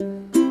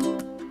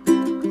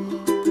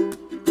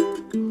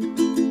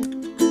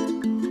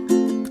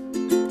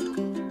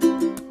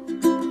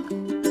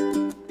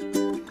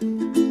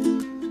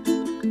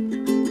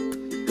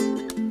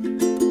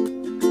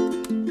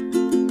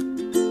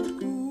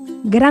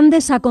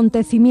Grandes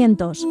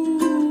acontecimientos.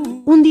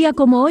 Un día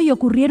como hoy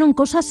ocurrieron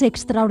cosas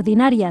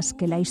extraordinarias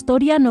que la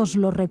historia nos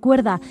lo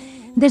recuerda.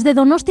 Desde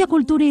Donostia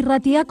Kultura y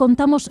Ratia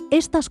contamos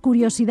estas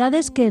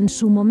curiosidades que en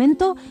su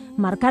momento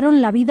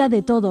marcaron la vida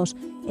de todos,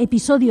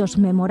 episodios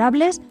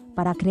memorables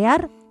para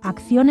crear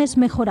acciones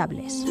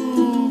mejorables.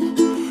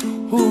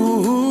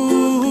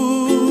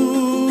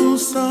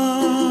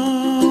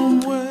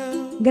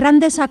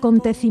 Grandes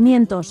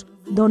acontecimientos,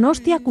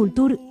 Donostia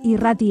Kultura y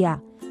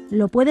Ratia.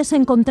 Lo puedes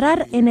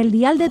encontrar en el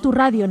dial de tu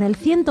radio, en el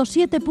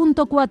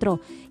 107.4,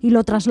 y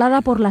lo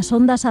traslada por las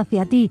ondas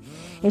hacia ti.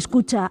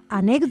 Escucha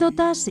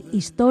anécdotas,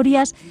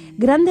 historias,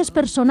 grandes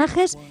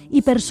personajes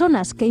y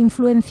personas que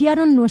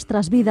influenciaron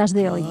nuestras vidas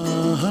de hoy.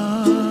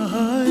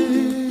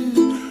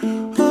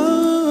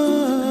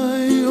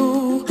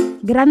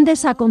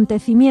 Grandes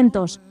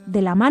acontecimientos,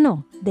 de la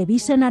mano de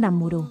Bisen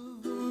Aramburu.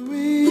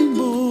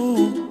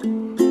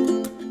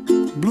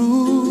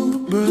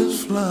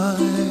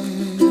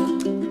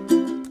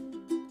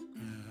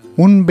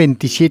 Un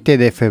 27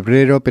 de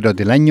febrero, pero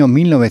del año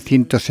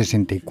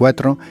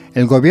 1964,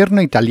 el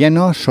gobierno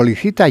italiano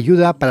solicita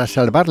ayuda para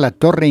salvar la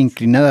torre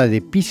inclinada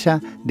de Pisa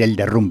del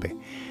derrumbe.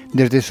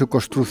 Desde su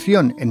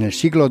construcción en el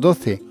siglo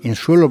XII en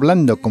suelo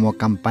blando como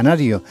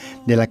campanario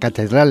de la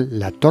catedral,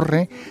 la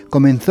torre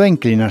comenzó a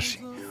inclinarse.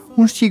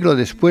 Un siglo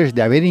después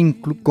de haber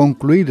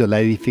concluido la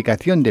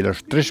edificación de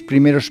los 3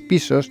 primeros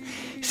pisos,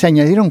 se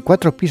añadieron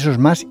 4 pisos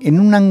más en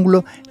un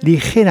ángulo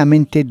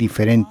ligeramente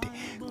diferente,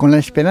 con la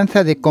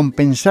esperanza de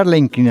compensar la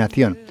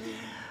inclinación.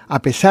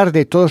 A pesar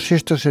de todos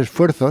estos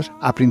esfuerzos,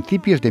 a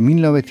principios de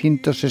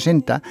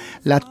 1960,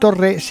 la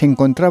torre se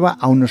encontraba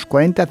a unos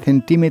 40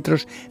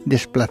 centímetros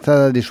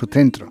desplazada de su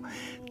centro.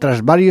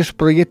 Tras varios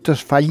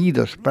proyectos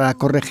fallidos para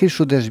corregir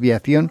su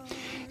desviación,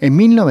 en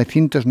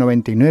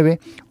 1999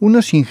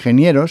 unos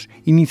ingenieros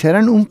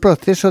iniciarán un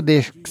proceso de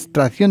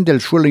extracción del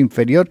suelo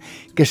inferior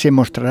que se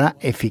mostrará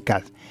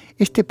eficaz.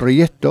 Este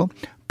proyecto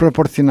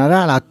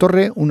proporcionará a la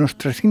torre unos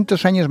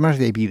 300 años más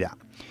de vida.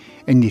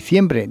 En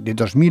diciembre de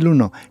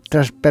 2001,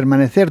 tras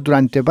permanecer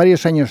durante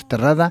varios años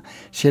cerrada,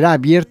 será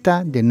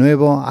abierta de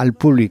nuevo al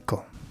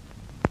público.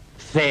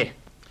 C,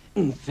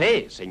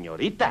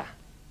 señorita.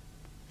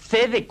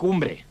 C de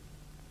cumbre.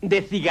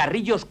 De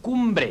cigarrillos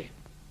cumbre.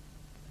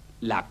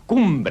 La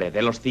cumbre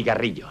de los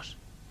cigarrillos.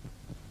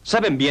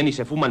 Saben bien y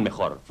se fuman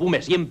mejor.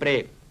 Fume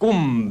siempre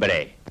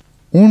cumbre.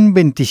 Un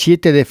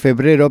 27 de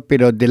febrero,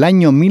 pero del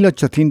año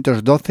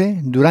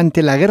 1812,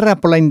 durante la Guerra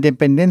por la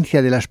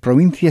Independencia de las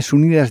Provincias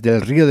Unidas del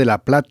Río de la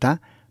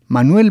Plata,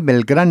 Manuel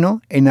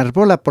Belgrano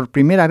enarbola por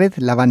primera vez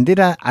la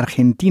bandera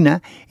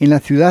argentina en la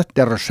ciudad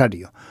de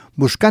Rosario,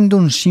 buscando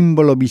un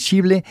símbolo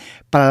visible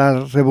para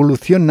la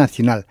Revolución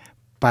Nacional.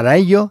 Para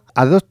ello,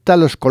 adopta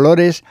los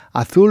colores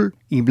azul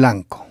y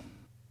blanco.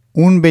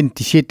 Un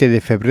 27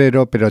 de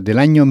febrero, pero del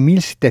año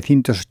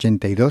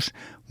 1782,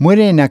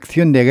 muere en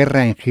acción de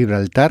guerra en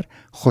Gibraltar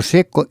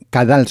José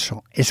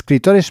Cadalso,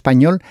 escritor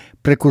español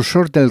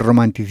precursor del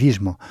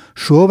romanticismo.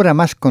 Su obra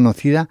más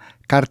conocida,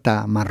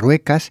 Carta a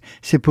Marruecas,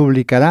 se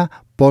publicará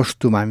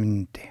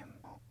póstumamente.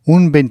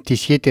 Un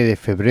 27 de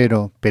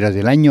febrero, pero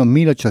del año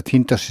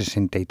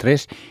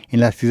 1863,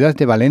 en la ciudad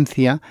de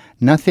Valencia,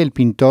 nace el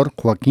pintor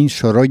Joaquín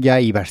Sorolla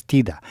y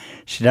Bastida.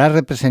 Será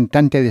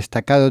representante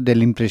destacado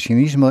del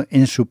impresionismo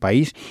en su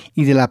país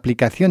y de la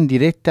aplicación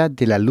directa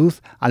de la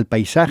luz al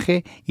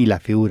paisaje y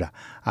la figura.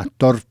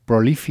 Actor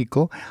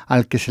prolífico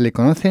al que se le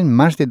conocen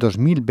más de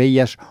 2.000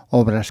 bellas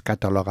obras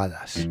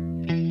catalogadas.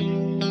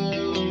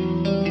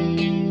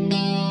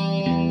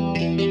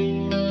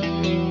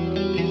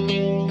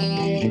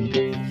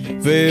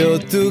 Veo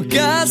tu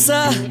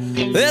casa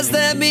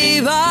desde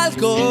mi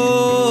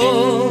balcón.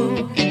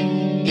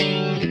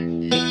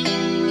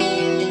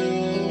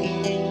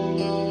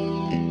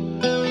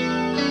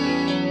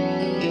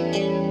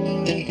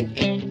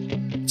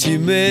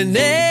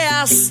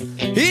 Chimeneas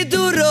y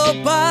tu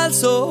ropa al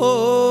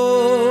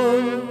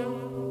sol.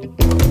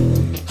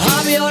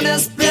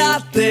 Aviones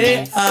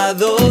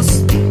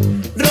plateados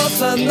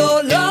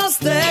rozando los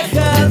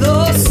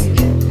tejados.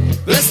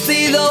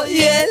 Vestido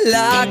y en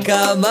la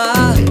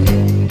cama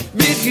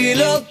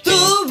vigilo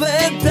tu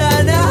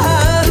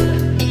ventana.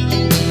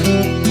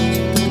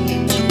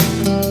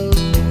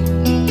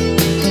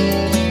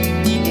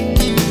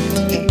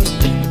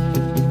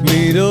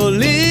 Miro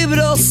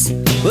libros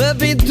de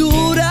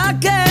pintura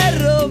que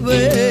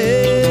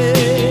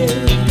robé.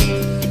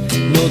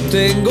 No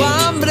tengo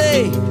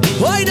hambre,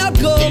 hoy no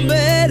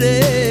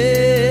comeré.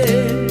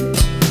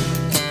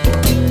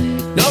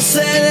 No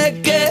sé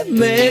de qué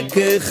me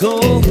quejo,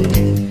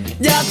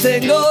 ya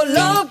tengo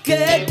lo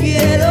que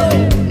quiero.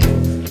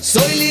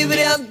 Soy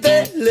libre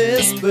ante el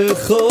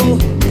espejo,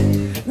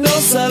 no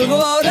salgo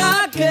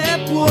ahora que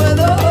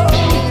puedo.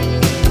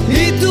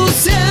 Y tú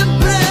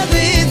siempre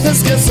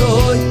dices que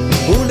soy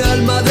un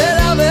alma del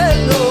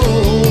averno.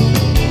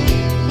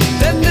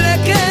 Tendré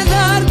que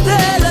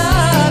darte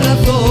la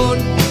razón,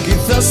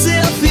 quizás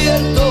sea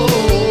cierto.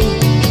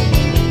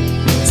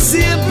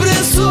 Siempre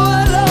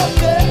suelo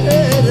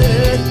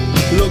querer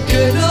lo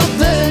que no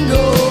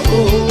tengo.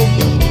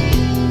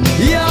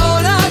 Y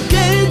ahora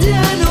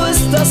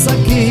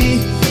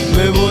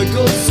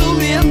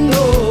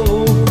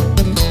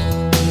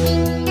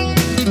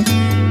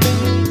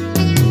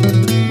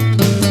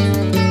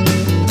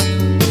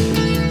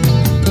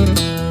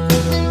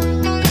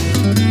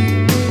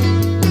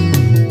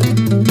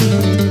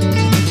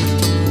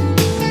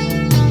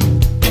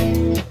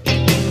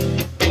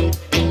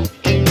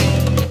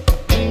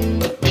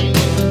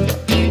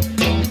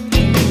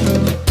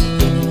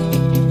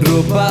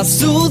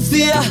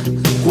sucia,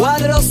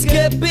 cuadros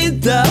que he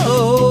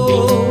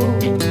pintado,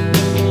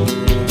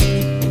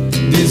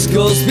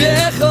 discos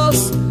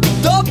viejos,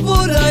 todo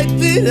por ahí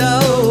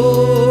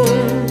tirado.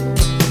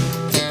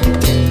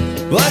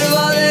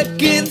 Barba de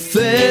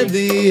 15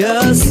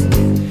 días,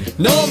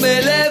 no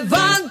me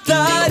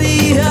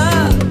levantaría.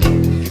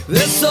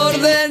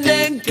 Desorden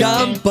en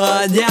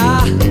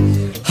campaña,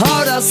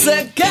 ahora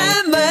sé que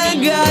me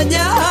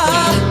engaña.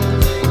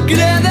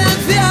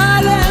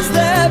 Credenciales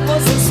de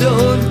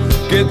posesión,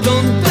 qué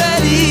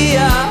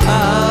tontería.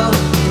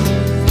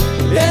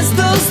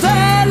 Estos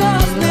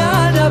celos me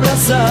han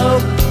abrazado,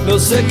 no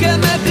sé qué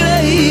me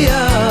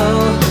creía.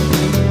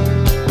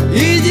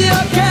 Y yo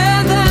que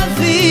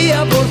decía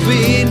por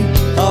fin,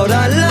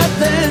 ahora la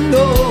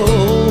tengo.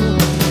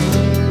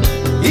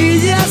 Y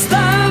ya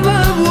estaba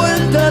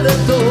vuelta de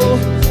todo,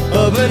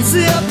 a ver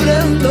si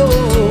aprendo.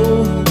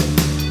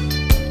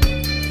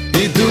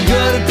 Y tu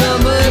carta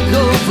me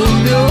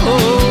confundió,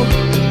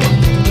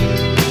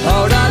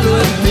 ahora lo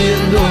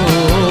entiendo.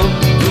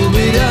 Tu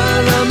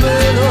mirada me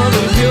lo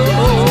dio,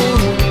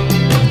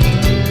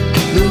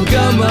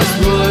 nunca más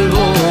volví.